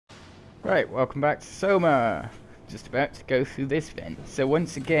Right, welcome back to SOMA. Just about to go through this vent. So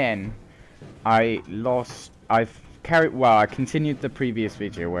once again, I continued the previous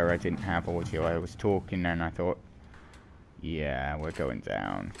video where I didn't have audio. I was talking and I thought, yeah, we're going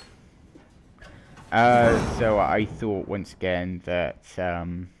down. So I thought once again that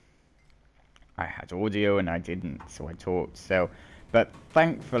I had audio and I didn't, so I talked. But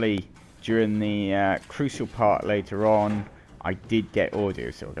thankfully, during the crucial part later on, I did get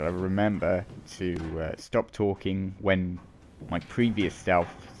audio, so I've got to remember to stop talking when my previous self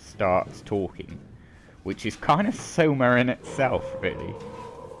starts talking, which is kind of SOMA in itself, really.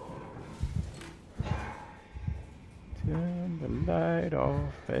 Turn the light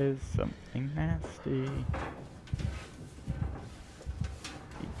off, there's something nasty.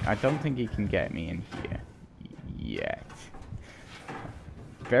 I don't think he can get me in here yet.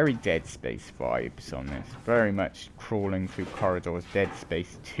 Very Dead Space vibes on this. Very much crawling through corridors. Dead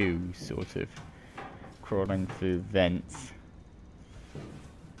Space 2, sort of. Crawling through vents.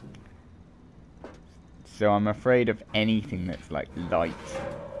 So I'm afraid of anything that's like light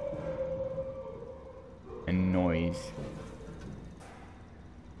and noise.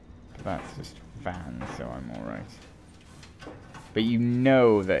 That's just fans, so I'm alright. But you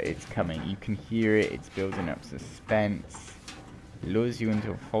know that it's coming. You can hear it. It's building up suspense. Lures you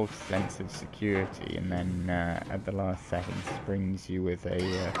into a false sense of security, and then at the last second springs you with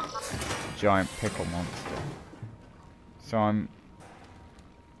a giant pickle monster. So I'm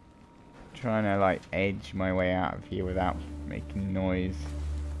trying to like edge my way out of here without making noise.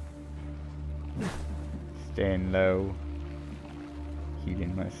 Staying low.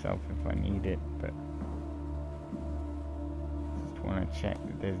 Healing myself if I need it, but just want to check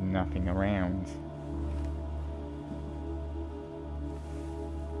that there's nothing around.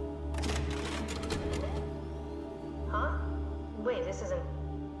 Wait, this isn't...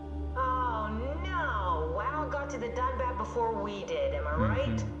 Oh no! WoW got to the Dunbat before we did, am I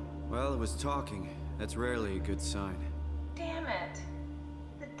right? Well, it was talking. That's rarely a good sign. Damn it.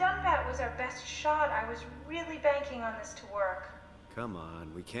 The Dunbat was our best shot. I was really banking on this to work. Come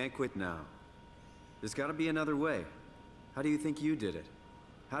on, we can't quit now. There's gotta be another way. How do you think you did it?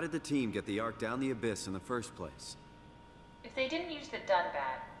 How did the team get the Ark down the abyss in the first place? If they didn't use the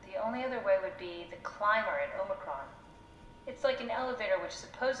Dunbat, the only other way would be the climber at Omicron. It's like an elevator which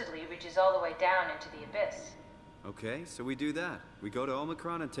supposedly reaches all the way down into the abyss. Okay, so we do that. We go to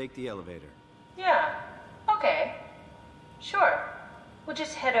Omicron and take the elevator. Yeah, okay. Sure. We'll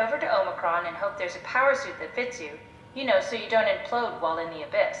just head over to Omicron and hope there's a power suit that fits you. You know, so you don't implode while in the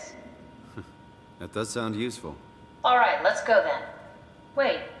abyss. That does sound useful. Alright, let's go then.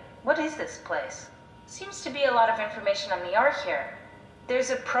 Wait, what is this place? Seems to be a lot of information on the Ark here.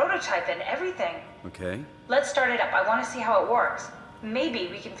 There's a prototype and everything. Okay. Let's start it up. I want to see how it works. Maybe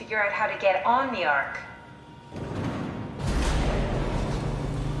we can figure out how to get on the Ark.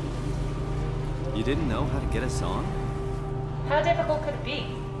 You didn't know how to get us on? How difficult could it be?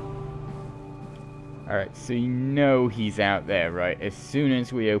 Alright, so you know he's out there, right? As soon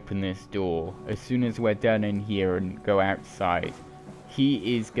as we open this door, as soon as we're done in here and go outside,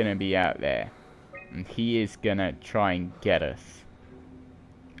 he is gonna be out there. And he is gonna try and get us.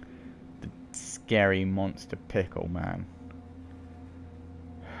 The scary monster pickle, man.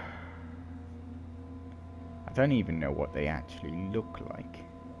 I don't even know what they actually look like.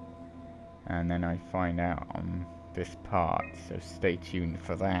 And then I find out on this part, so stay tuned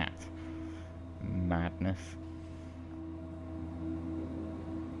for that. Madness.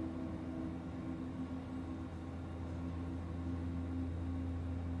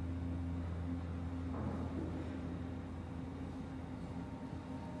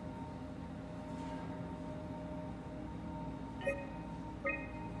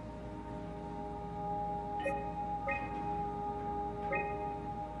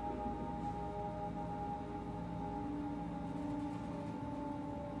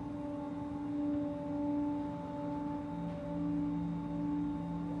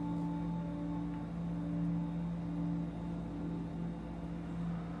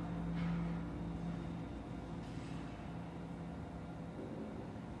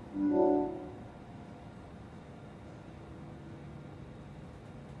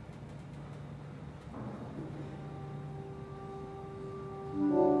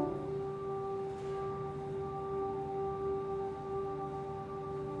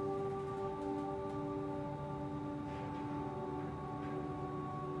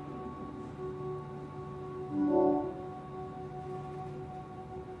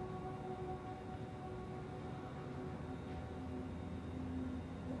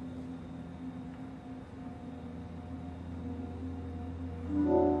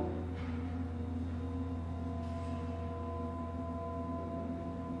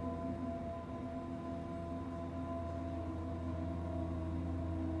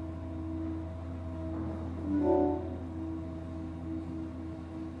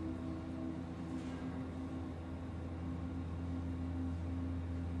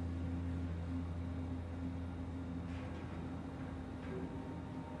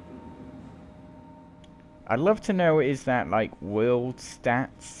 I'd love to know, is that like world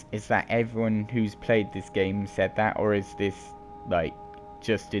stats? Is that everyone who's played this game said that, or is this like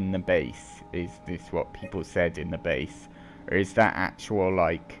just in the base? Is this what people said in the base? Or is that actual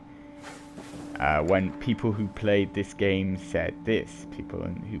like when people who played this game said this, people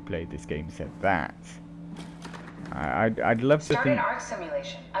who played this game said that? I'd love to Start think... an arc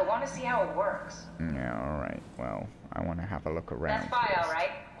simulation. I want to see how it works. Yeah, alright. Well, I want to have a look around. That's Phi, first. alright.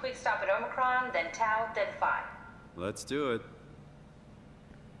 Quick stop at Omicron, then Tau, then Phi. Let's do it.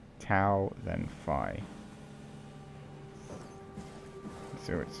 Tau, then Phi.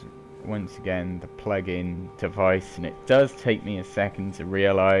 So it's once again the plug-in device, and it does take me a second to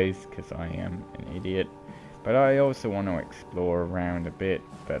realize because I am an idiot. But I also want to explore around a bit,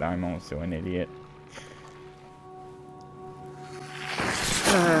 but I'm also an idiot.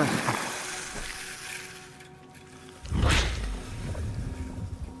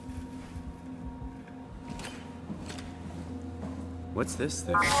 What's this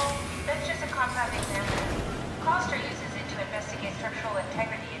thing? That's just a compound example. Coster uses it to investigate structural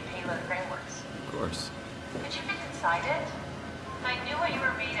integrity in payload frameworks. Of course. Could you get inside it? If I knew what you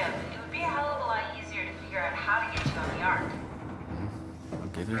were made of, it would be a hell of a lot easier to figure out how to get you on the Ark. I'll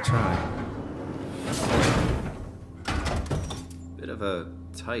give it a try. Bit of a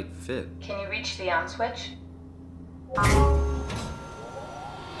tight fit. Can you reach the on switch?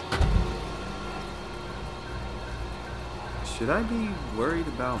 Should I be worried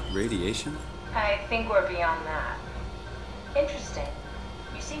about radiation? I think we're beyond that. Interesting.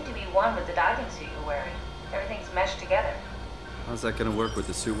 You seem to be one with the diving suit you're wearing. Everything's meshed together. How's that gonna work with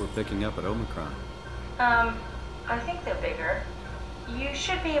the suit we're picking up at Omicron? I think they're bigger. You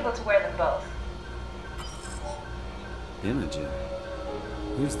should be able to wear them both. Imogen.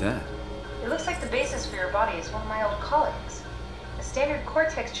 Who's that? It looks like the basis for your body is one of my old colleagues. A standard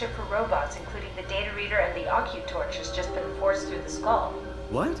Cortex chip for robots, including the data reader and the OcuTorch, has just been forced through the skull.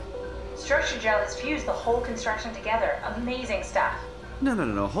 What? Structure gel has fused the whole construction together. Amazing stuff. No,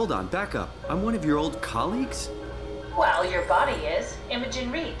 hold on, back up. I'm one of your old colleagues? Well, your body is. Imogen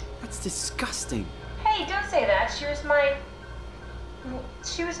Reed. That's disgusting. Hey, don't say that. She was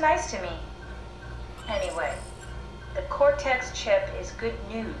nice to me. Anyway, the Cortex chip is good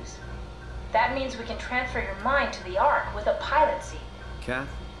news. That means we can transfer your mind to the Ark with a pilot seat. Kath,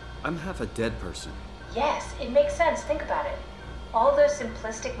 I'm half a dead person. Yes, it makes sense. Think about it. All those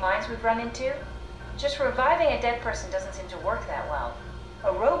simplistic minds we've run into, just reviving a dead person doesn't seem to work that well.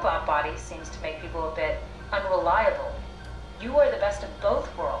 A robot body seems to make people a bit unreliable. You are the best of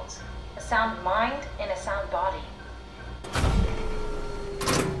both worlds. A sound mind and a sound body.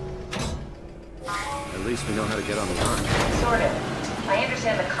 At least we know how to get on the Ark. Sort of. I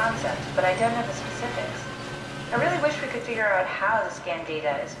understand the concept, but I don't know the specifics. I really wish we could figure out how the scan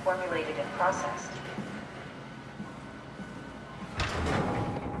data is formulated and processed.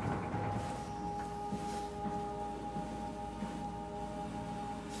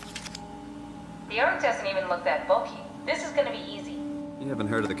 The Ark doesn't even look that bulky. This is gonna be easy. You haven't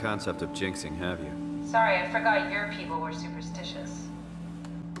heard of the concept of jinxing, have you? Sorry, I forgot your people were superstitious.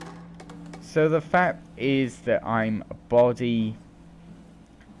 So the fact is that I'm a body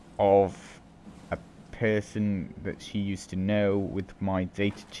of a person that she used to know with my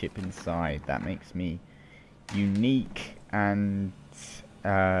data chip inside. That makes me unique and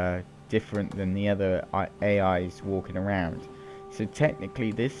different than the other AIs walking around. So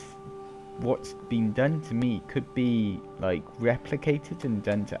technically what's been done to me could be like replicated and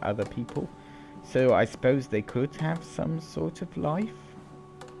done to other people. So I suppose they could have some sort of life.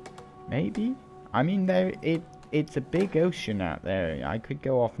 Maybe. I mean, it's a big ocean out there. I could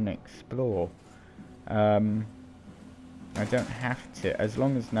go off and explore. I don't have to, as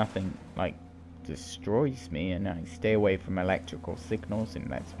long as nothing like destroys me and I stay away from electrical signals. And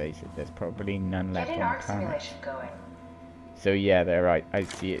let's face it, there's probably none left Get an on arc the planet. simulation going. So yeah, they're right. I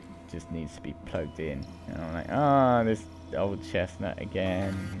see it. Just needs to be plugged in. And I'm like, ah, this old chestnut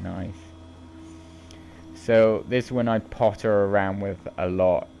again. Nice. So this one I potter around with a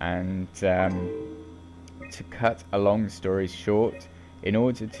lot, and to cut a long story short, in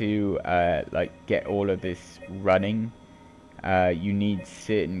order to like get all of this running, you need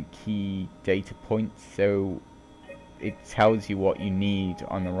certain key data points. So it tells you what you need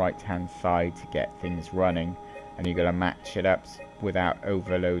on the right hand side to get things running, and you got to match it up without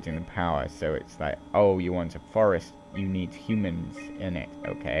overloading the power. So it's like, oh, you want a forest, you need humans in it,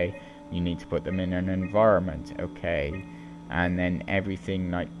 okay, you need to put them in an environment, okay, and then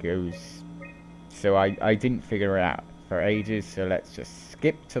everything like goes. So I didn't figure it out for ages, so let's just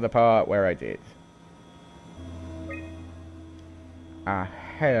skip to the part where I did. I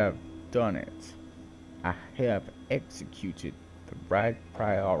have done it. I have executed the right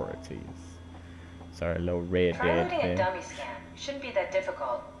priorities. Sorry, a little red Try dead loading a there. dummy scan. Shouldn't be that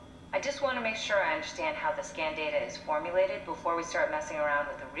difficult. I just want to make sure I understand how the scan data is formulated before we start messing around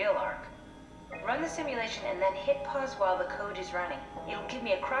with the real ARC. Run the simulation and then hit pause while the code is running. It'll give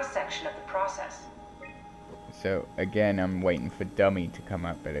me a cross-section of the process. So again, I'm waiting for dummy to come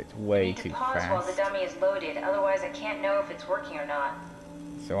up, but it's way You need too to pause while the fast. dummy is loaded, otherwise I can't know if it's working or not.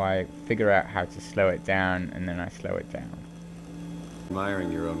 So I figure out how to slow it down, and then I slow it down.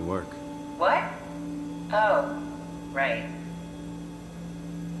 Admiring your own work. What? Oh, right.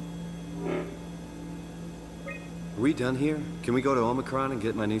 Are we done here? Can we go to Omicron and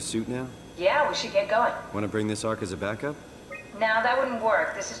get my new suit now? Yeah, we should get going. Want to bring this Ark as a backup? No, that wouldn't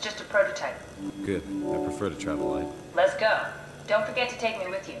work. This is just a prototype. Good. I prefer to travel light. Let's go. Don't forget to take me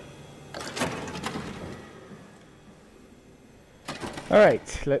with you.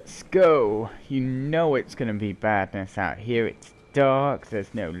 Alright, let's go. You know it's gonna be badness out here. It's dark,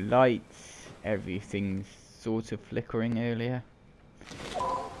 there's no lights, everything's sort of flickering earlier.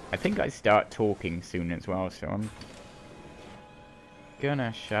 I think I start talking soon as well, so I'm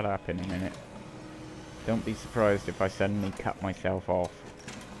gonna shut up in a minute. Don't be surprised if I suddenly cut myself off.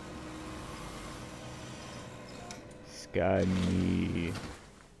 Scunny.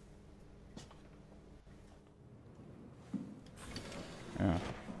 Oh. Well,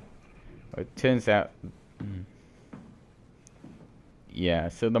 it turns out... Yeah,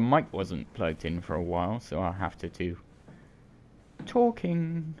 so the mic wasn't plugged in for a while, so I'll have to do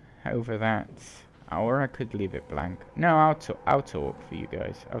talking over that. Or I could leave it blank. No, I'll talk for you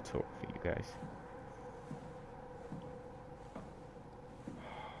guys. I'll talk for you guys.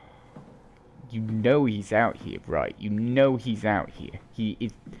 You know he's out here, right? You know he's out here. He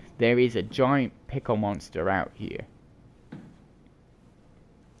is. There is a giant pickle monster out here.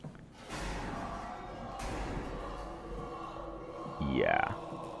 Yeah.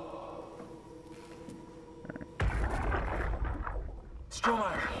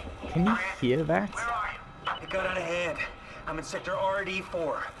 Stromeyer, Can you hear that? where are you? It got out of hand. I'm in sector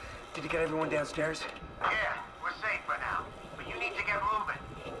RD4. Did you get everyone downstairs? Yeah, we're safe for now. But you need to get moving.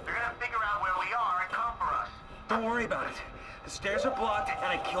 They're gonna figure out where we are and come for us. Don't worry about it. The stairs are blocked, and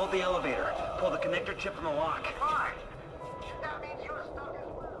I killed the elevator. Pulled the connector chip from the lock. Fine. That means you're stuck as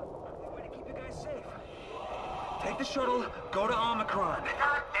well. Only way to keep you guys safe. Take the shuttle, go to Omicron.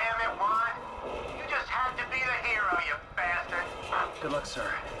 God damn it, Juan. You just had to be the hero, you bastard. Good luck,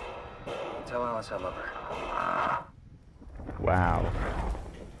 sir. Tell Alice I love her. Wow.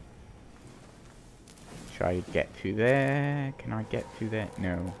 Try to get through there. Can I get through there?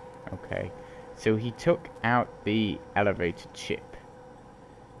 No. Okay. So he took out the elevator chip.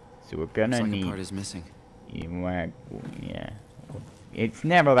 So we're gonna Looks like need... a part is missing. Yeah. It's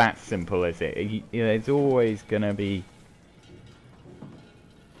never that simple, is it? There's always gonna be...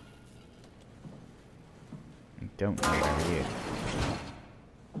 I don't know where he is.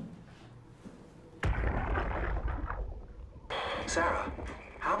 Sarah,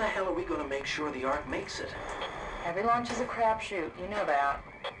 how the hell are we going to make sure the Ark makes it? Every launch is a crapshoot, you know that.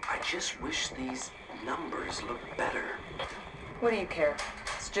 I just wish these numbers looked better. What do you care?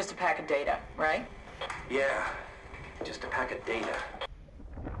 It's just a pack of data, right? Yeah, just a pack of data.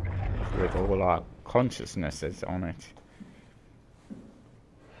 With all our consciousnesses on it.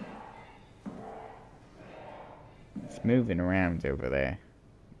 It's moving around over there.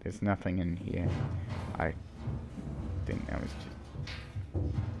 There's nothing in here. I think that was just...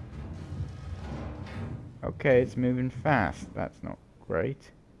 Okay, it's moving fast. That's not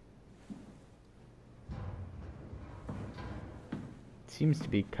great. It seems to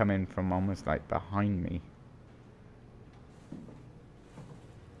be coming from almost like behind me.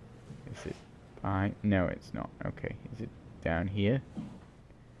 Is it behind? No, it's not. Okay, is it down here?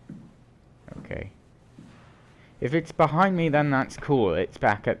 Okay. If it's behind me, then that's cool. It's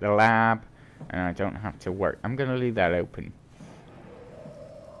back at the lab, and I don't have to work. I'm gonna leave that open.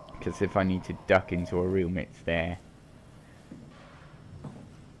 Because if I need to duck into a room, it's there.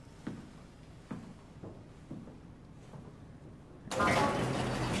 Let's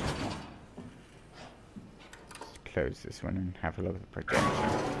close this one and have a look at the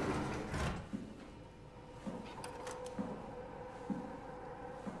projection.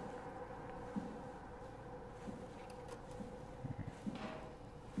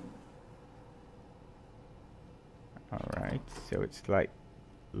 Alright, so it's like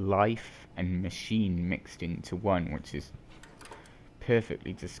life and machine mixed into one, which is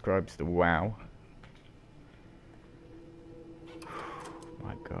perfectly describes the WoW.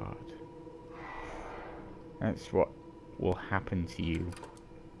 My god. That's what will happen to you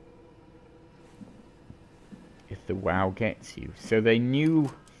the WoW gets you. So they knew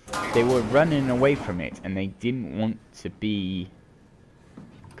they were running away from it, and they didn't want to be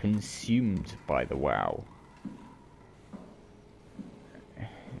consumed by the WoW.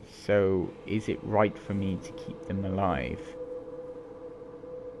 So, is it right for me to keep them alive?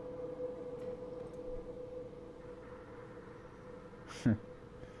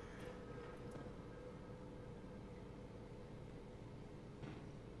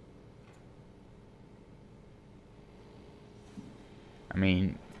 I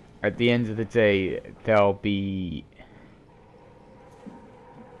mean, at the end of the day, they'll be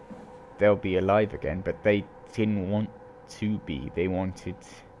alive again, but they didn't want to be. They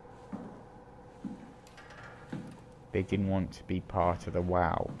didn't want to be part of the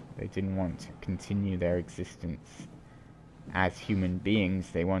WoW. They didn't want to continue their existence as human beings.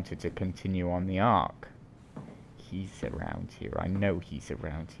 They wanted to continue on the Ark. He's around here. I know he's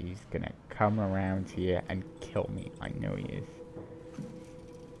around here. He's gonna come around here and kill me. I know he is.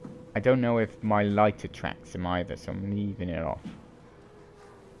 I don't know if my light attracts him either, so I'm leaving it off.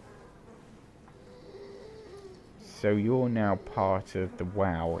 So you're now part of the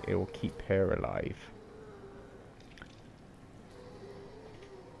WoW. It will keep her alive.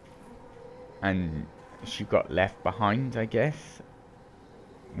 And she got left behind, I guess,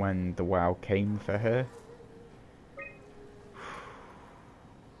 when the WoW came for her.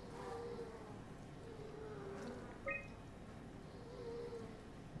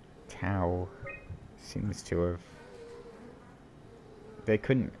 Tau seems to have... They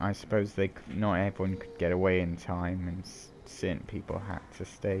couldn't, I suppose not everyone could get away in time, and certain people had to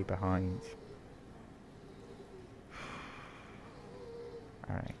stay behind.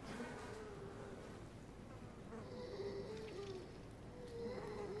 Alright.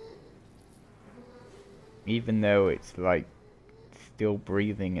 Even though it's like still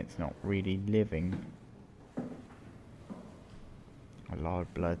breathing, it's not really living. A lot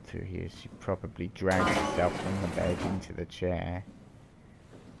of blood through here. She probably dragged herself from the bed into the chair.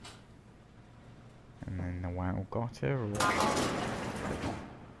 And then the WoW got her. Or...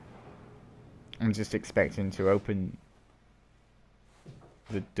 I'm just expecting to open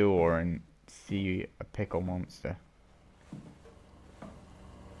the door and see a pickle monster.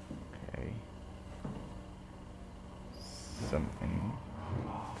 Okay. Something.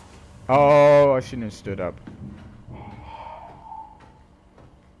 Oh, I shouldn't have stood up.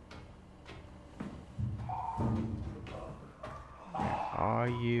 Are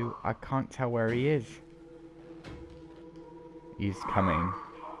you? I can't tell where he is. He's coming.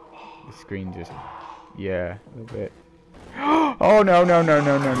 The screen just... Yeah, a little bit. Oh, no, no, no,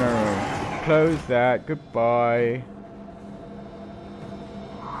 no, no, no. Close that. Goodbye.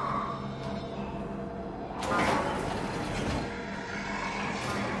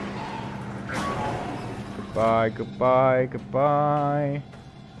 Goodbye, goodbye, goodbye.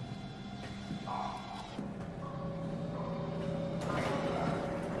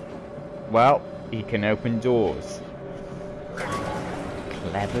 Well, he can open doors.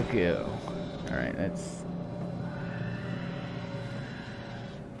 Clever girl. Alright, let's...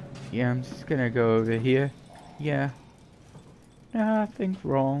 Yeah, I'm just gonna go over here. Yeah. Nothing's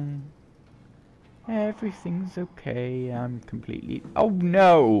wrong. Everything's okay. I'm completely... Oh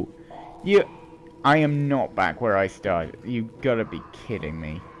no! I am not back where I started. You gotta be kidding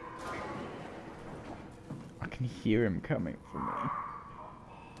me. I can hear him coming for me.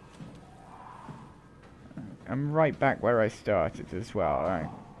 I'm right back where I started as well. I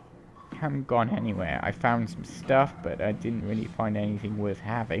haven't gone anywhere. I found some stuff, but I didn't really find anything worth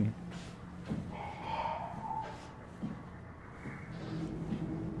having.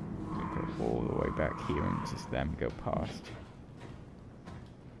 I'll go all the way back here and just let them go past.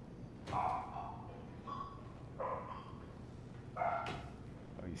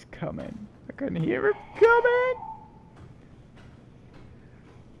 Oh, he's coming. I can hear him coming!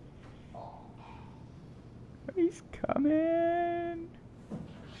 He's coming.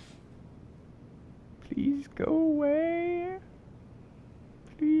 Please go away.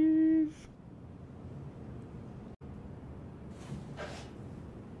 Please.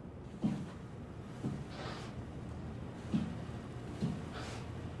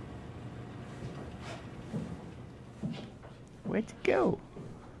 Where'd he go?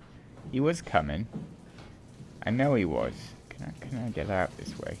 He was coming. I know he was. Can I get out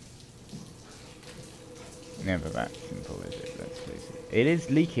this way? Never that simple, is it? Let's face it. It is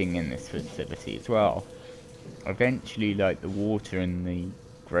leaking in this facility as well. Eventually, like, the water and the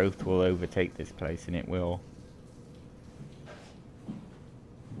growth will overtake this place, and it will.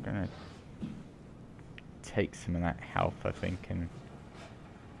 I'm gonna take some of that health, I think, and...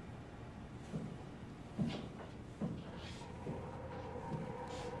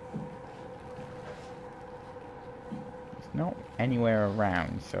 not anywhere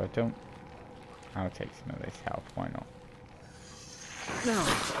around, so I don't... I'll take some of this health, why not? No.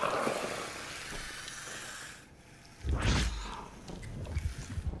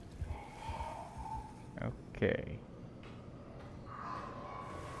 Okay.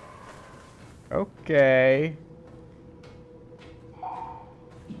 Okay.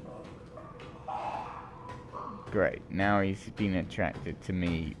 Great, now he's been attracted to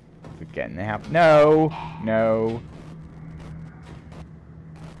me for getting the help. No! No!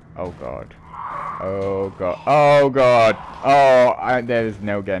 Oh god. Oh god. Oh god! Oh, there's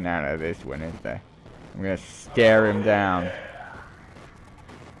no getting out of this one, is there? I'm gonna stare him down.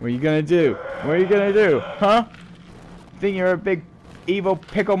 What are you gonna do? What are you gonna do? Huh? Think you're a big evil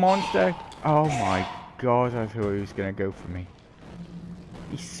pickle monster? Oh my god, I thought he was gonna go for me.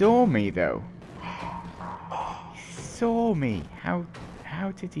 He saw me though. He saw me. How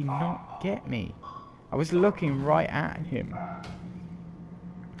did he not get me? I was looking right at him.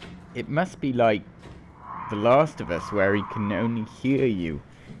 It must be like The Last of Us, where he can only hear you.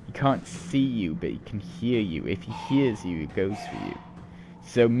 He can't see you, but he can hear you. If he hears you, it goes for you.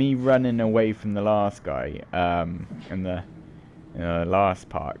 So me running away from the last guy, in the last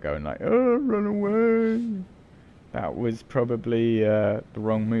part, going like, oh, run away. That was probably the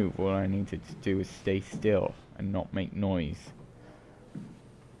wrong move. All I needed to do was stay still and not make noise.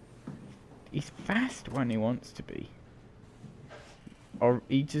 He's fast when he wants to be. Or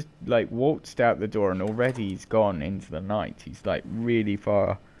he just like waltzed out the door and already he's gone into the night. He's like really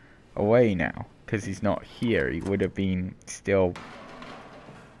far away now because he's not here. He would have been still.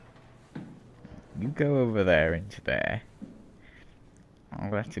 You go over there into there.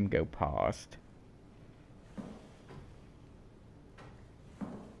 I'll let him go past.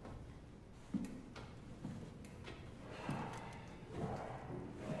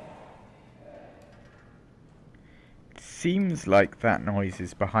 Seems like that noise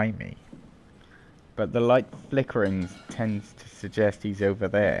is behind me, but the light flickering tends to suggest he's over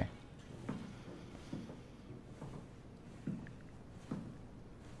there.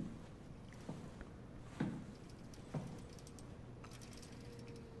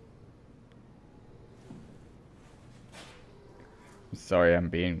 I'm sorry I'm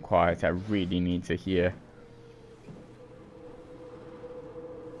being quiet, I really need to hear.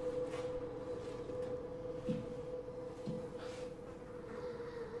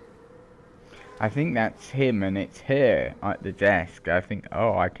 I think that's him and it's here at the desk. I think,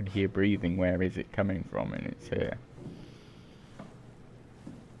 oh, I can hear breathing. Where is it coming from? And it's here.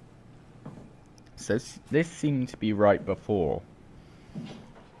 So this seemed to be right before.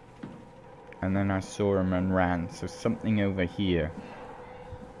 And then I saw him and ran. So something over here.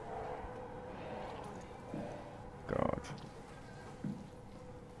 God.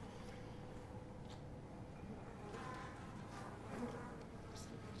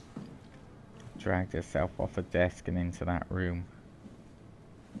 Dragged herself off a desk and into that room.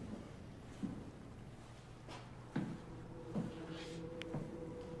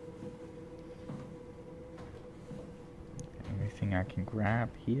 Anything I can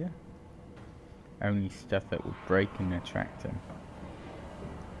grab here? Only stuff that would break and attract him.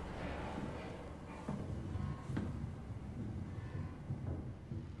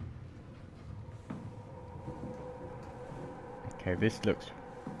 Okay, this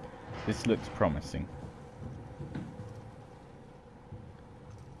looks promising.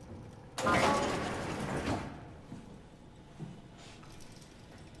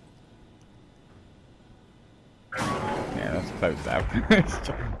 Yeah, that's closed out.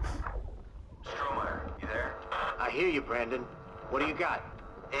 Stromeyer, you there? I hear you, Brandon. What do you got?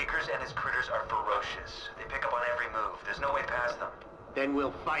 Akers and his critters are ferocious. They pick up on every move. There's no way past them. Then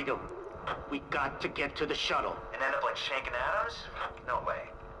we'll fight them. We got to get to the shuttle. And end up like Shank and Adams? No way.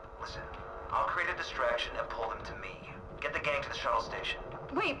 Listen, I'll create a distraction and pull them to me. Get the gang to the shuttle station.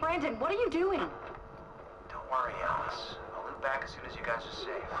 Wait, Brandon, what are you doing? Don't worry, Alice. I'll loop back as soon as you guys are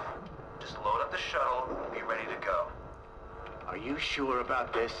safe. Just load up the shuttle and be ready to go. Are you sure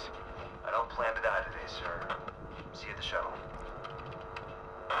about this? I don't plan to die today, sir. See you at the shuttle.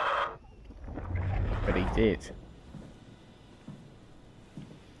 But he did.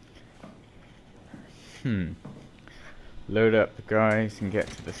 Load up the guys and get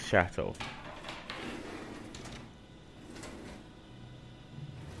to the shuttle.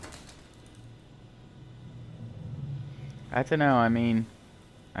 I don't know, I mean,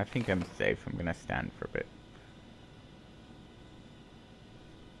 I think I'm safe. I'm gonna stand for a bit.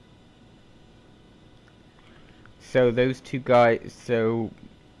 So those two guys, so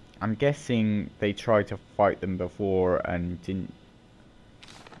I'm guessing they tried to fight them before and didn't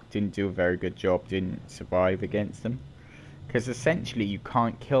do a very good job, didn't survive against them. Because essentially you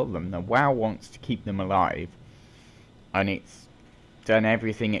can't kill them. The WoW wants to keep them alive, and it's done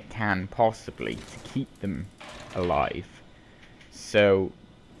everything it can possibly to keep them alive. So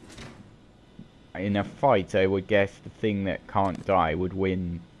in a fight, I would guess the thing that can't die would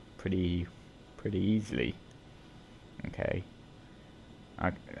win pretty easily. Okay.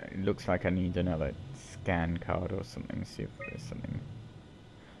 It looks like I need another scan card or something. See if there's something.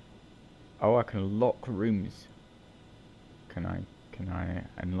 Oh, I can lock rooms. Can I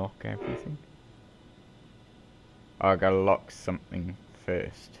unlock everything? Oh, I gotta lock something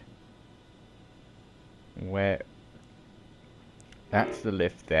first. Where? That's the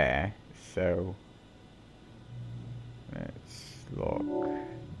lift there. So let's lock.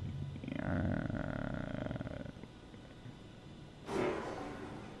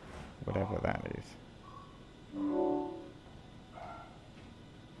 Whatever that is.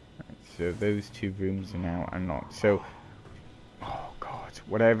 Right, so those two rooms are now unlocked. So, oh god,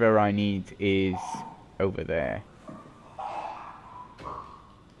 whatever I need is over there.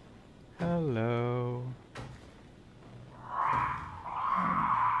 Hello.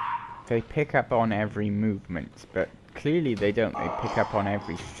 They pick up on every movement, but clearly they don't. They pick up on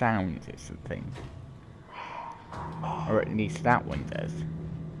every sound or something. Or at least that one does.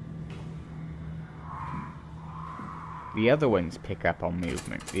 The other ones pick up on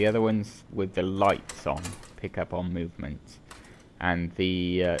movement. The other ones with the lights on pick up on movement. And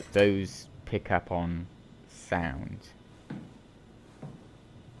the those pick up on sound.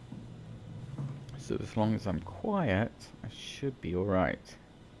 So as long as I'm quiet, I should be alright.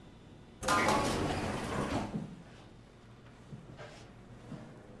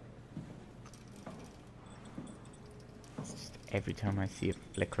 It's just every time I see a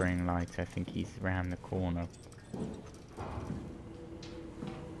flickering light, I think he's around the corner.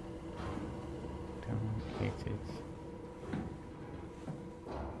 Don't get it.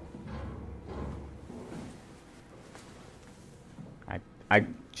 I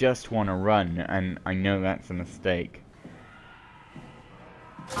just want to run, and I know that's a mistake.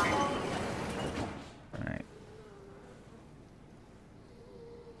 Alright.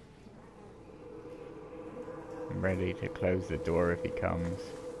 I'm ready to close the door if he comes.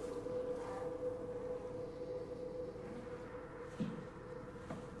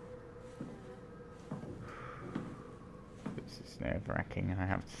 This is nerve-wracking, I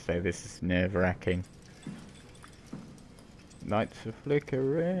have to say this is nerve-wracking. Lights are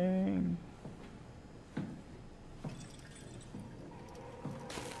flickering.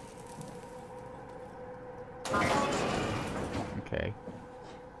 Okay.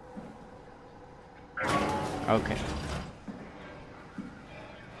 Okay.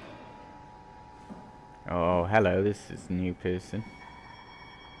 Oh, hello, this is a new person.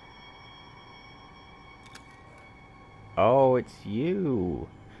 Oh, it's you.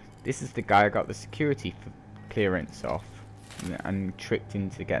 This is the guy I got the security clearance off and tricked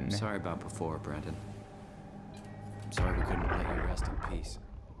into getting it. Sorry about before, Brandon. I'm sorry we couldn't let you rest in peace.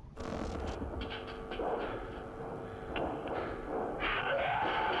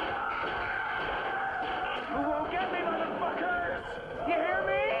 Who won't get me, motherfuckers? You hear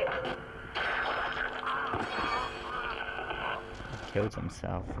me? He killed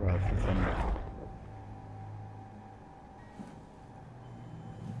himself rather than...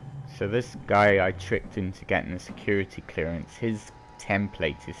 So this guy I tricked into getting the security clearance, his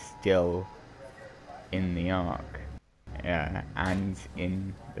template is still in the Ark, and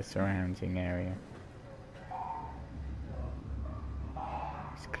in the surrounding area.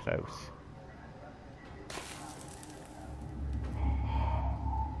 It's close.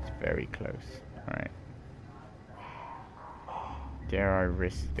 It's very close. Alright. Dare I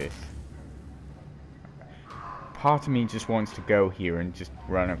risk this? Part of me just wants to go here and just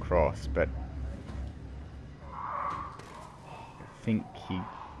run across, but I think he'd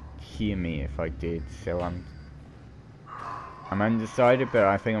hear me if I did, so I'm undecided, but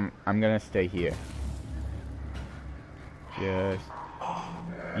I think I'm gonna stay here. Just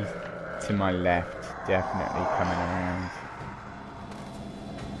he's to my left, definitely coming around.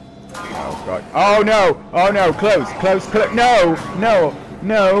 Oh god. Oh no! Oh no! Close! Close! Close! No! No!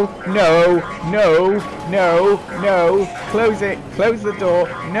 No! No! No! No! No! Close it! Close the door!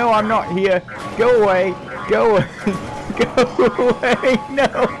 No, I'm not here! Go away! Go away! Go away! No!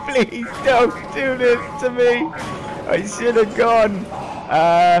 Please don't do this to me! I should have gone!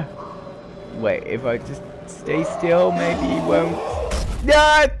 Wait, if I just stay still, maybe he won't...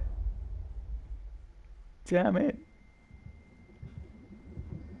 Ah! Damn it.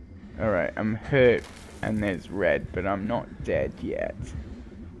 Alright, I'm hurt and there's red, but I'm not dead yet.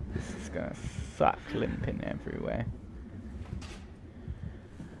 This is gonna suck limping everywhere.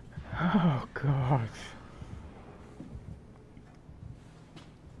 Oh, God.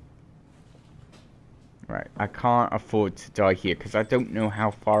 Right, I can't afford to die here, because I don't know how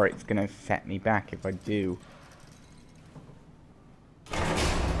far it's going to set me back if I do.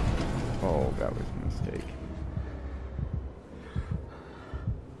 Oh, that was a mistake.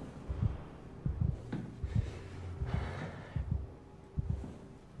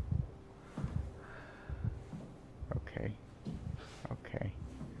 Okay. Okay.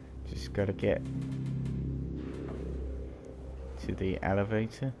 Just gotta get to the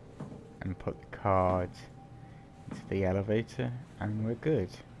elevator and put the card into the elevator and we're good.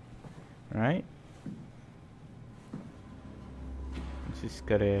 Right? Just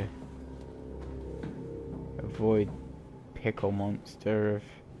gotta avoid pickle monster of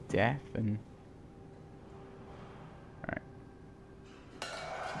death and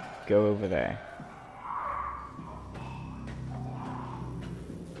go over there.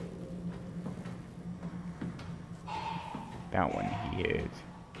 That one he heard.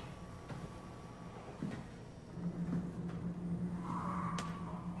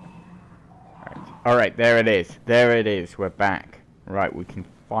 Alright, there it is. There it is. We're back. Right, we can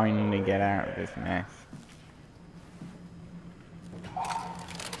finally get out of this mess.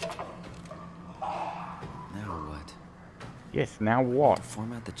 Now what? Yes, now what?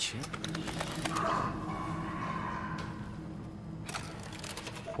 Format the chip?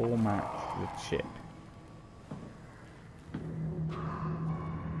 Format the chip.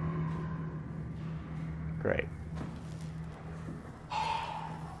 Great.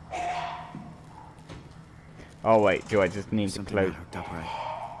 Oh wait, do I just need to close? Hooked up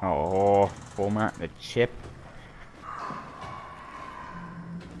right. Oh, format the chip.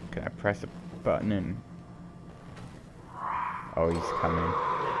 Can I press a button and... Oh, he's coming.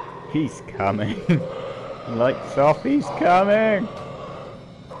 He's coming. Lights off, he's coming.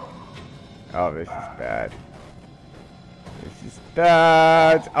 Oh, this is bad. This is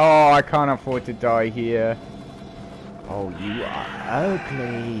bad. Oh, I can't afford to die here. Oh, you are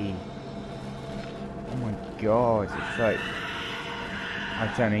ugly. Oh my god, it's like...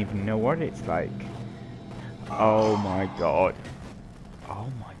 I don't even know what it's like. Oh my god.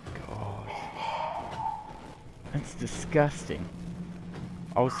 Oh my god. That's disgusting.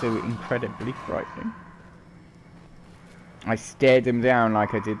 Also incredibly frightening. I stared him down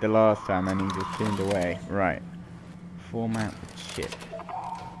like I did the last time and he just turned away. Right. Format the chip.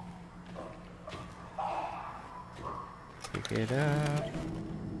 Pick it up.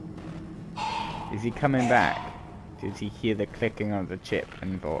 Is he coming back? Did he hear the clicking of the chip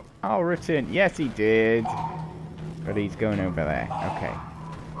and thought, I'll return? Yes, he did. But he's going over there. Okay.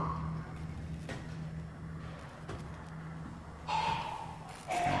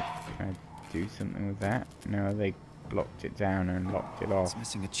 Can I do something with that? No, they blocked it down and locked it off. It's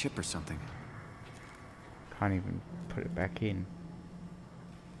missing a chip or something. Can't even put it back in.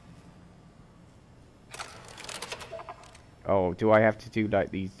 Oh, do I have to do like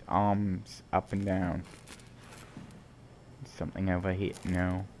these arms up and down? Something over here?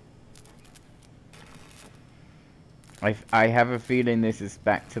 No. I have a feeling this is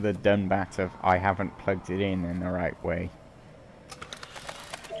back to the Dunbat of I haven't plugged it in the right way.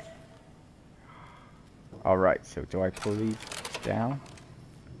 Alright, so do I pull these down?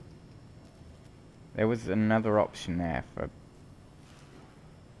 There was another option there for...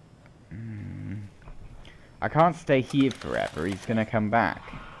 I can't stay here forever, he's gonna come back.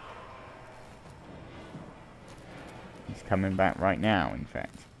 He's coming back right now, in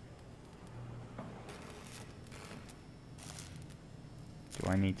fact. Do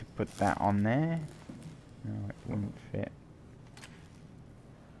I need to put that on there? No, it wouldn't fit.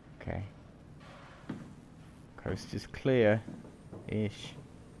 Okay. Coast is clear-ish.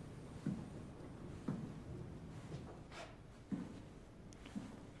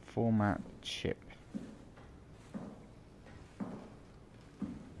 Format chip.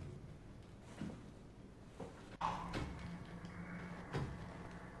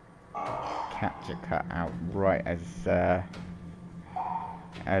 Capture cut out right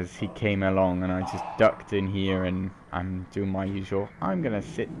as he came along, and I just ducked in here and I'm doing my usual. I'm gonna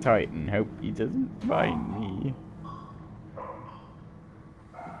sit tight and hope he doesn't find me.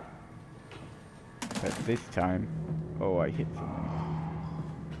 But this time, oh, I hit something.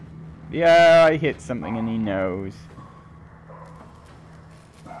 Yeah, I hit something and he knows.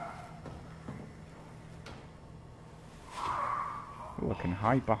 Oh, I can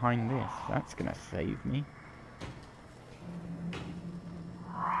hide behind this. That's gonna save me.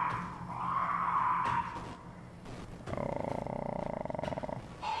 Oh,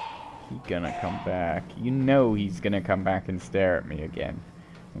 he's gonna come back. You know he's gonna come back and stare at me again.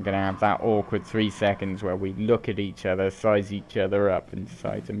 I'm gonna have that awkward 3 seconds where we look at each other, size each other up, and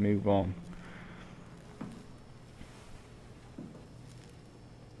decide to move on.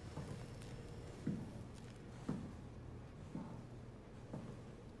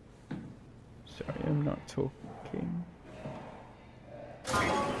 Sorry, I'm not talking.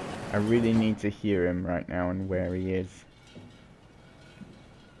 I really need to hear him right now and where he is.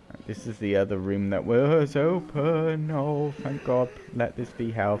 This is the other room that was open. Oh, thank God. Let this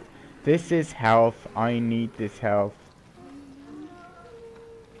be health. This is health. I need this health.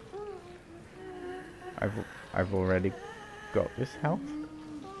 I've already got this health.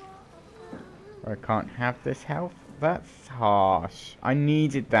 I can't have this health. That's harsh. I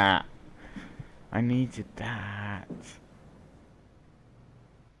needed that. I needed that.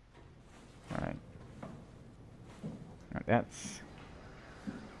 Right. Right, that's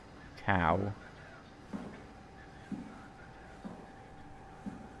Tau.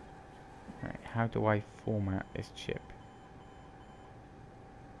 Right, how do I format this chip?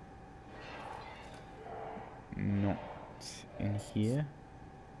 Not in here.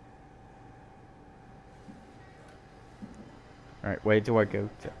 Right, where do I go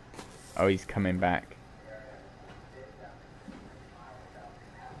to? Oh, he's coming back.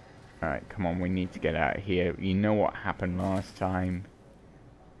 Alright, come on, we need to get out of here. You know what happened last time.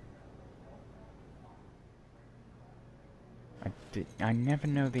 I never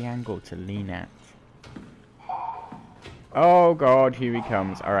know the angle to lean at. Oh God, here he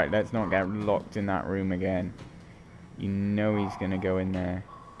comes. Alright, let's not get locked in that room again. You know he's gonna go in there.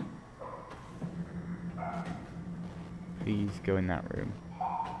 Please go in that room.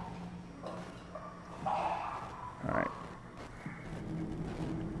 Alright.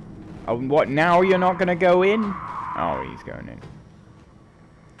 Oh, what, now you're not gonna go in? Oh, he's going in.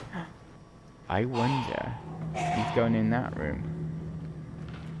 I wonder if he's going in that room.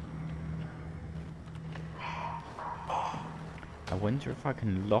 I wonder if I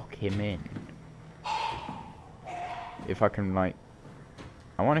can lock him in. If I can, like...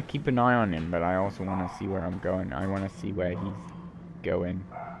 I want to keep an eye on him, but I also want to see where I'm going. I want to see where he's going.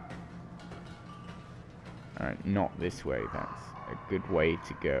 Alright, not this way. That's a good way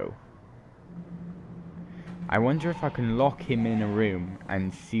to go. I wonder if I can lock him in a room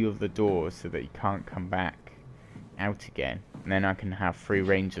and seal the doors so that he can't come back out again. And then I can have free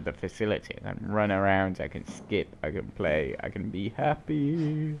range of the facility. I can run around, I can skip, I can play, I can be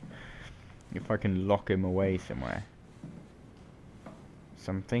happy. If I can lock him away somewhere.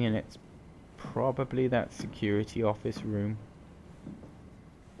 Something, and it's probably that security office room.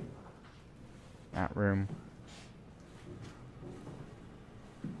 That room.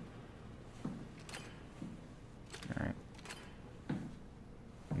 Alright.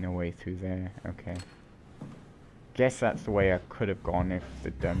 No way through there. Okay. Guess that's the way I could have gone if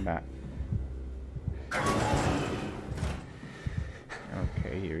they'd done that.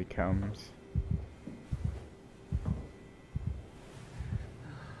 Okay, here he comes.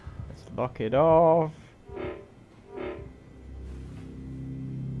 Let's lock it off.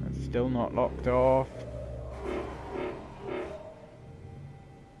 It's still not locked off.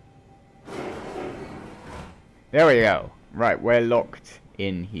 There we go. Right, we're locked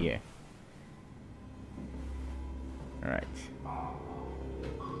in here. Alright.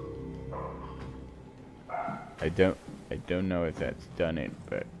 I don't know if that's done it,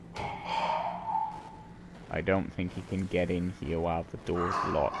 but I don't think he can get in here while the door's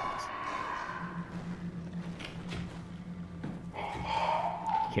locked.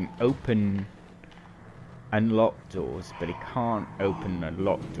 He can open unlocked doors, but he can't open a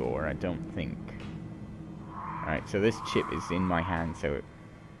locked door, I don't think. Alright, so this chip is in my hand, so it,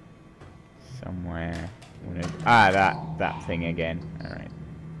 somewhere. That thing again. Alright.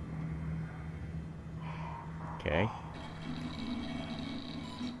 Okay.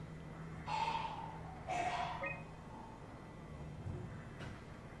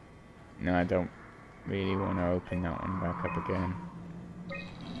 No, I don't really want to open that one back up again.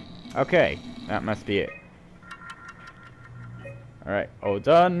 Okay, that must be it. Alright, all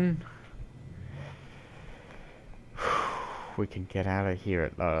done. We can get out of here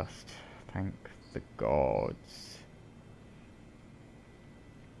at last. Thank the gods.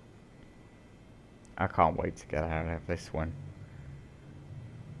 I can't wait to get out of this one.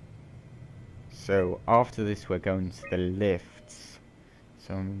 So after this we're going to the lifts.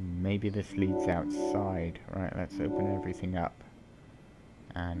 So maybe this leads outside. Right, let's open everything up.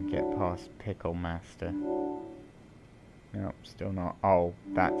 And get past Pickle Master. Nope, still not. Oh,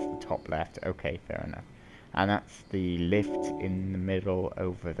 that's the top left. Okay, fair enough. And that's the lift in the middle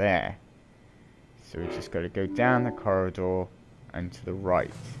over there. So we just got to go down the corridor and to the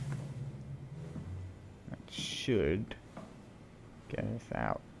right. That should get us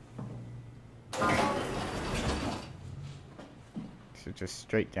out. So just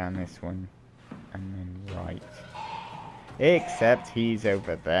straight down this one, and then right. Except he's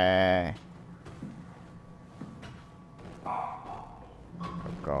over there.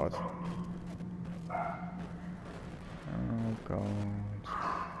 Oh god. Oh god.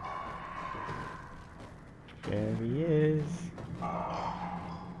 There he is.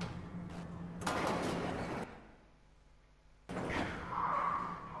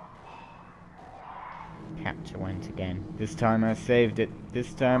 Capture went again. This time I saved it.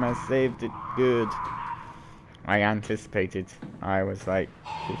 This time I saved it good. I anticipated. I was like,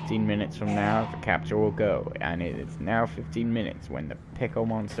 15 minutes from now the capture will go, and it is now 15 minutes when the pickle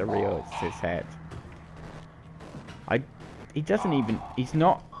monster rears his head. He doesn't even, he's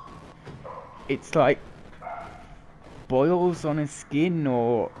not, it's like boils on his skin,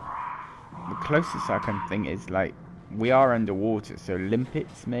 or the closest I can think is like, we are underwater, so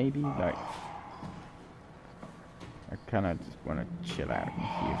limpets maybe, like, I kinda just wanna chill out in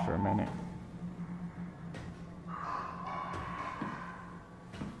here for a minute.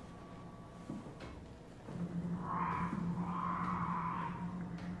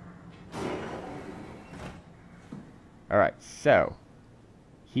 Alright, so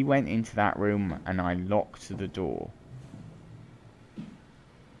he went into that room and I locked the door.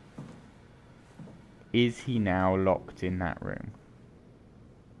 Is he now locked in that room?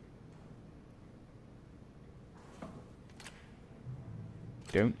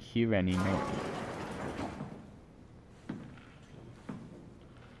 Don't hear any noise.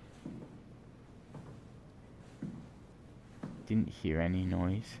 Didn't hear any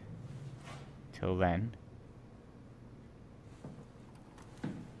noise till then.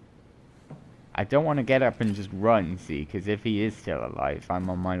 I don't want to get up and just run, see, because if he is still alive, I'm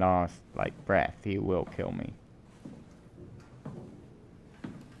on my last, like, breath, he will kill me.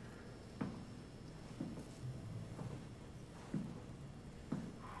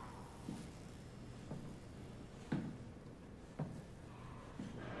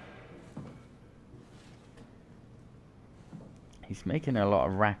 He's making a lot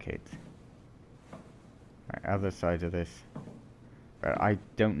of racket. Right, other side of this. But I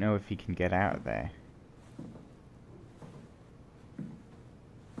don't know if he can get out of there.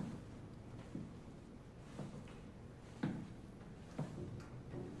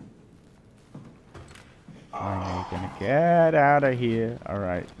 Finally gonna get out of here.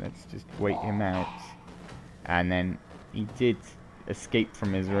 Alright, let's just wait him out. And then he did escape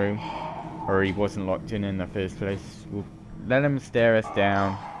from his room. Or he wasn't locked in the first place. We'll let him stare us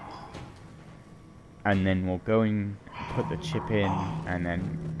down. And then we'll go and put the chip in, and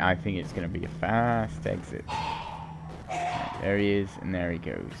then I think it's going to be a fast exit. Right, there he is, and there he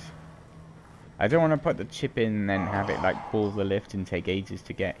goes. I don't want to put the chip in and then have it like pull the lift and take ages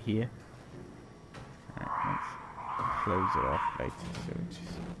to get here. Right, let's close it off later. So it's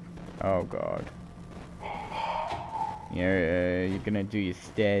just, oh god. You're going to do your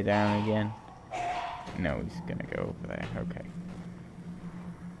stare down again? No, he's going to go over there. Okay.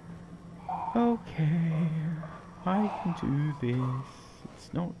 Okay, I can do this.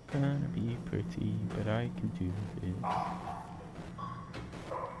 It's not gonna be pretty, but I can do this.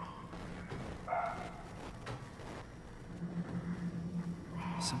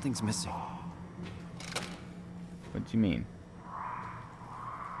 Something's missing. What do you mean?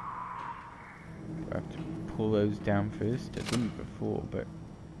 Do I have to pull those down first? I didn't before, but...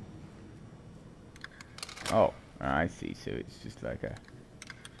 Oh, I see, so it's just like a...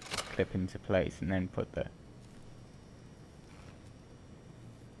 clip into place and then put the...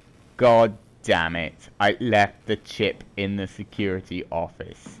 God damn it. I left the chip in the security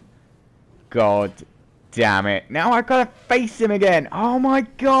office. God damn it. Now I gotta face him again. Oh my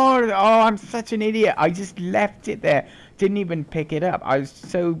god. Oh, I'm such an idiot. I just left it there. Didn't even pick it up. I was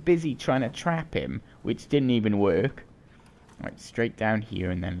so busy trying to trap him, which didn't even work. Right, straight down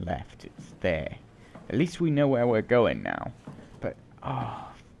here and then left. It's there. At least we know where we're going now. But, oh...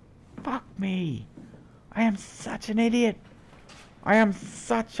 fuck me. I am such an idiot. I am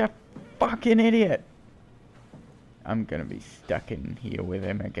such a fucking idiot. I'm gonna be stuck in here with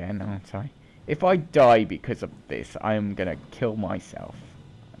him again, aren't I? If I die because of this, I am gonna kill myself.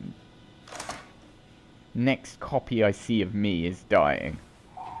 Next copy I see of me is dying.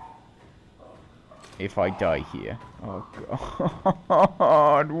 If I die here. Oh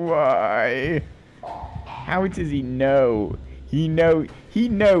god, why? How does he know? He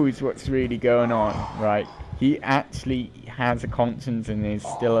knows what's really going on, right? He actually has a conscience and is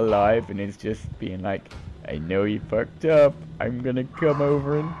still alive and is just being like, I know you fucked up. I'm gonna come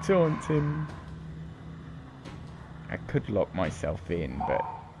over and taunt him. I could lock myself in, but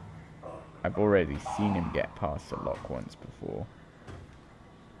I've already seen him get past the lock once before.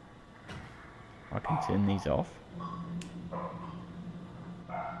 I can turn these off.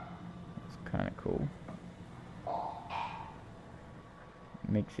 That's kind of cool.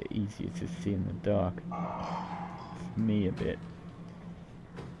 Makes it easier to see in the dark. For me a bit.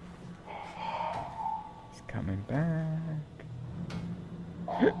 He's coming back.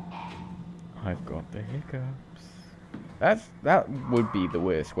 I've got the hiccups. That would be the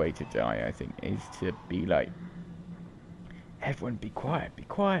worst way to die, I think, is to be like, everyone be quiet,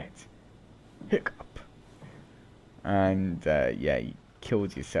 hiccup. And yeah, you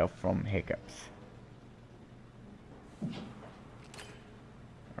killed yourself from hiccups.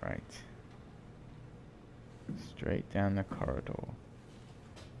 Alright. Straight down the corridor.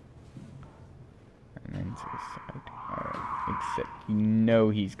 And then to the side. Alright, except you know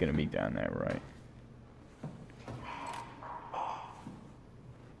he's gonna be down there, right?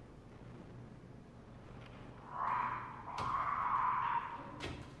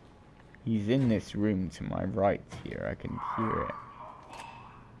 He's in this room to my right here, I can hear it.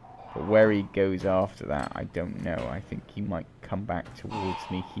 But where he goes after that, I don't know. I think he might come back towards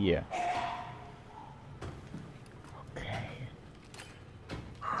me here. Okay.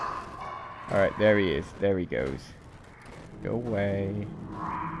 Alright, there he is. There he goes. Go away.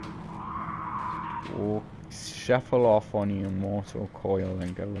 Walk, shuffle off on your mortal coil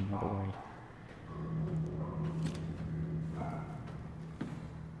and go another way.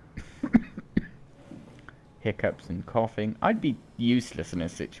 Hiccups and coughing. I'd be useless in a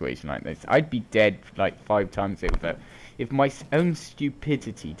situation like this. I'd be dead like 5 times over. If my own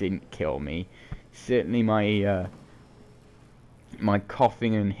stupidity didn't kill me, certainly my my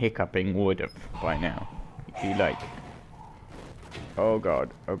coughing and hiccuping would have by now. You'd be like, oh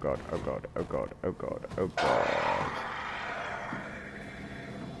god, oh god, oh god, oh god, oh god, oh god.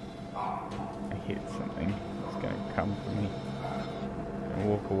 I hit something. It's gonna come for me. And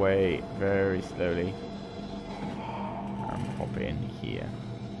walk away very slowly. Hop in here.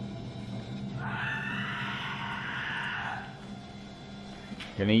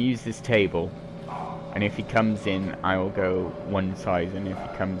 Gonna use this table, and if he comes in, I will go one side, and if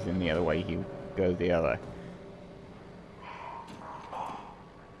he comes in the other way, he'll go the other.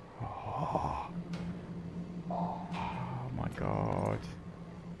 Oh my god.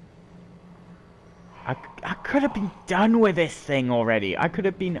 I could have been done with this thing already. I could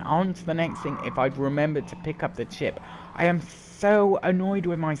have been on to the next thing if I'd remembered to pick up the chip. I am so annoyed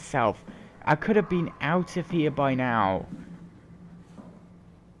with myself. I could have been out of here by now.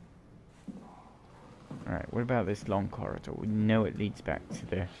 Alright, what about this long corridor? We know it leads back to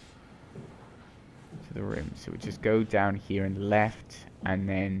the room. So we just go down here and left, and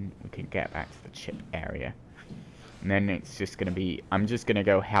then we can get back to the chip area. And then it's just going to be, I'm just going to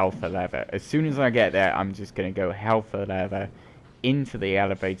go hell for leather. As soon as I get there, I'm just going to go hell for leather into the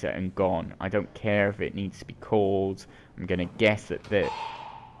elevator and gone. I don't care if it needs to be called. I'm going to guess that the...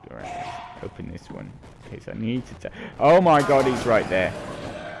 Alright, let's open this one in case I need to... Oh my god, he's right there.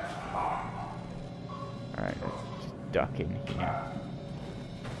 Alright, let's just duck in here.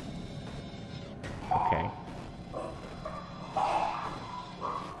 Okay.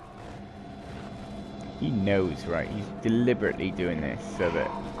 He knows, right? He's deliberately doing this so that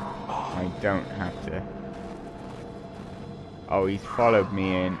I don't have to... Oh, he's followed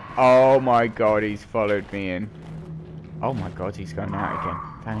me in. Oh my god, he's followed me in. Oh my god, he's going out again.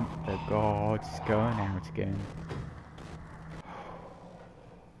 Thank the god, he's going out again.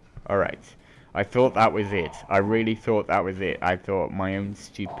 Alright. I thought that was it. I really thought that was it. I thought my own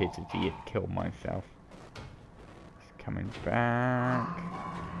stupidity had killed myself. He's coming back.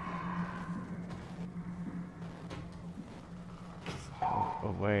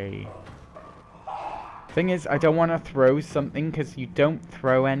 Away. Thing is, I don't want to throw something because you don't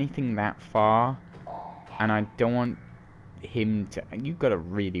throw anything that far, and I don't want him to... You've got a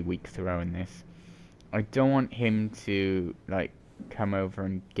really weak throw in this. I don't want him to like come over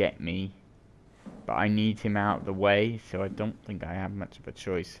and get me, but I need him out of the way, so I don't think I have much of a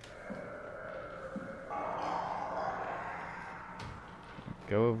choice.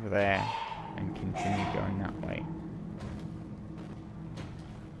 Go over there and continue going that way.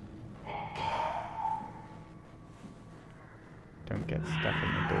 Don't get stuck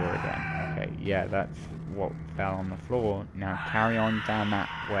in the door again. Okay, yeah, that's what fell on the floor. Now carry on down that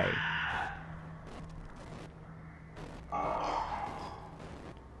way.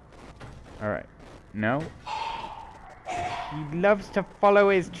 Alright. No. He loves to follow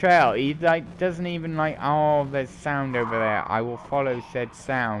his trail. He like doesn't even like, oh, there's sound over there, I will follow said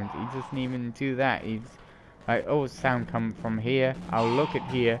sound. He doesn't even do that. He's like, oh, sound come from here, I'll look at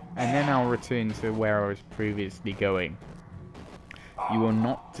here, and then I'll return to where I was previously going. You will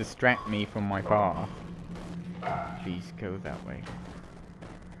not distract me from my path. Please go that way.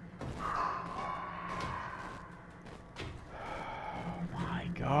 Oh my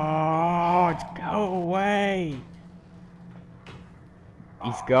god, go away!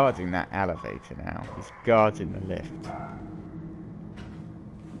 He's guarding that elevator now. He's guarding the lift.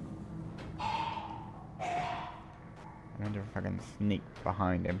 I wonder if I can sneak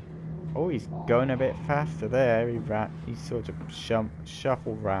behind him. Oh, he's going a bit faster there. He sort of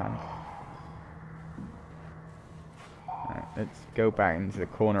shuffle ran. Alright, let's go back into the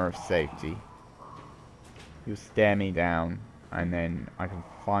corner of safety. He'll stare me down, and then I can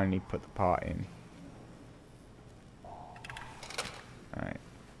finally put the part in. Alright.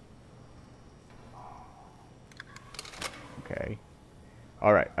 Okay.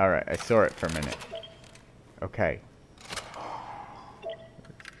 Alright, I saw it for a minute. Okay.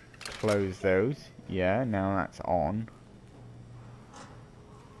 Close those. Yeah, now that's on.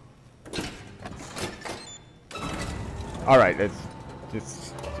 Alright, let's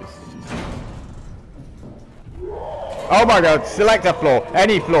just... Oh my god, select a floor.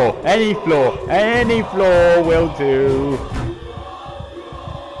 Any floor. Any floor. Any floor will do.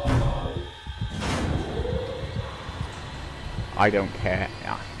 I don't care.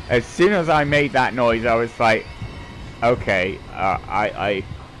 As soon as I made that noise, I was like, okay, I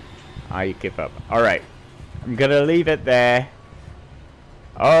give up. Alright, I'm gonna leave it there.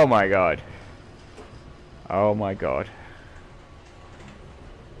 Oh my god. Oh my god.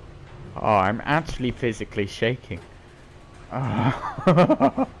 Oh, I'm actually physically shaking.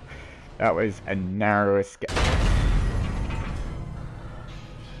 Oh. That was a narrow escape.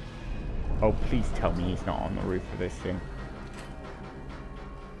 Oh, please tell me he's not on the roof of this thing.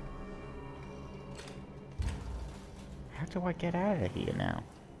 How do I get out of here now?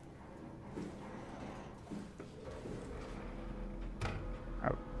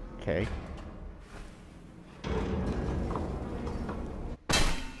 Okay.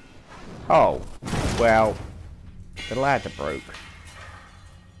 Oh, well, the ladder broke.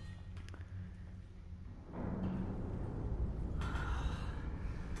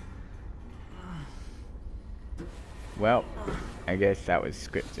 Well, I guess that was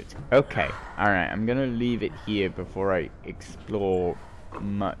scripted. Okay, alright, I'm gonna leave it here before I explore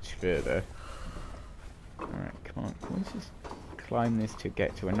much further. Alright, come on, let's just climb this to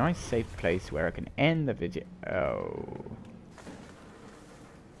get to a nice safe place where I can end the video. Oh.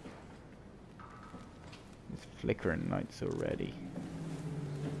 There's flickering lights already.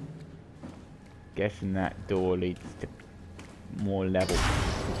 Guessing that door leads to more level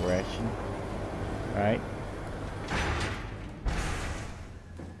progression. Right?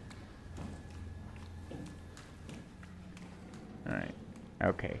 Alright.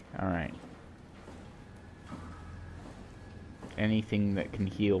 Okay, alright. Anything that can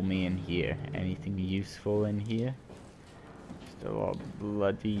heal me in here? Anything useful in here? Just a lot of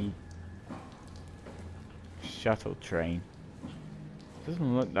bloody shuttle train.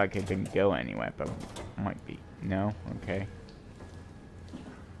 Doesn't look like it can go anywhere, but might be. No? Okay.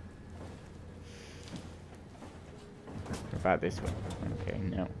 What about this one? Okay,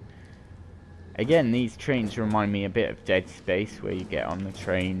 no. Again, these trains remind me a bit of Dead Space, where you get on the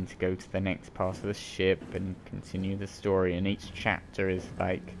train to go to the next part of the ship and continue the story, and each chapter is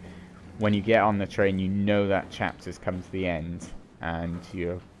like, when you get on the train, you know that chapter's come to the end, and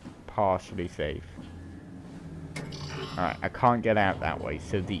you're partially safe. Alright, I can't get out that way,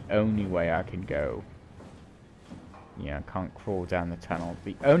 so the only way I can go... Yeah, I can't crawl down the tunnel.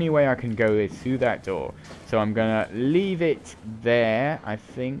 The only way I can go is through that door. So I'm gonna leave it there, I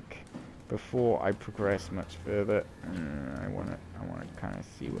think, before I progress much further. I wanna kind of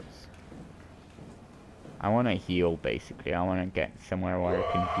see what's... I wanna heal, basically. I wanna get somewhere where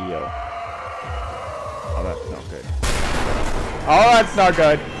I can heal. Oh, that's not good. Oh, that's not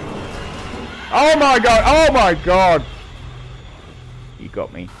good! Oh my god! Oh my god! You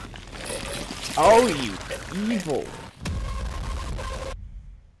got me. Oh, you evil!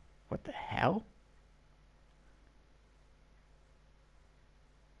 What the hell?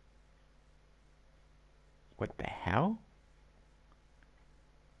 What the hell?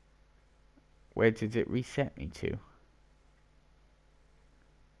 Where did it reset me to?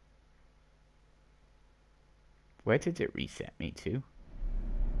 Where did it reset me to?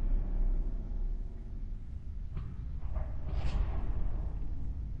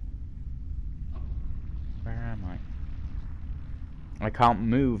 can't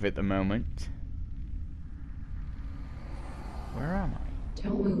move at the moment. Where am I?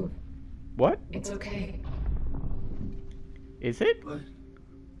 Don't move. What? It's okay. Is it? What?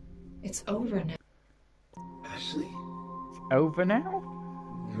 It's over now. Ashley? It's over now?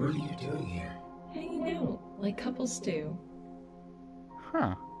 What are you doing here? Hanging out, like couples do.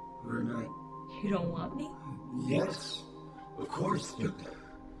 Huh. We're not... You don't want me? Yes, of course, but...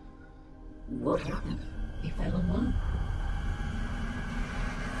 What happened? We fell in love.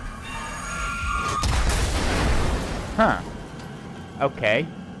 Huh. Okay.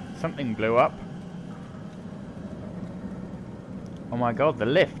 Something blew up. Oh my god, the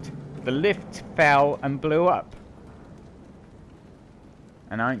lift. The lift fell and blew up.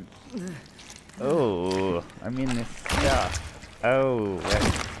 And oh, I'm in this stuff. Oh,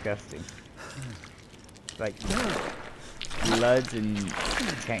 that's disgusting. It's like blood and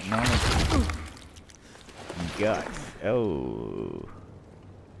technology. And guts. Oh.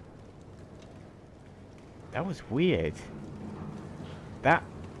 That was weird.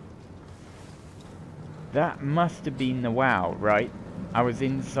 That must have been the WoW, right? I was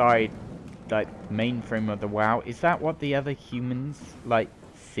inside, like, mainframe of the WoW. Is that what the other humans, like,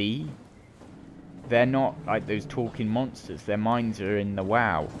 see? They're not, like, those talking monsters. Their minds are in the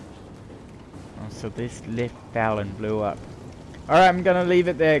WoW. Oh, so this lift fell and blew up. Alright, I'm gonna leave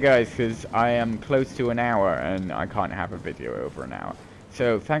it there, guys, because I am close to an hour, and I can't have a video over an hour.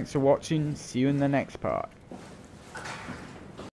 So, thanks for watching. See you in the next part.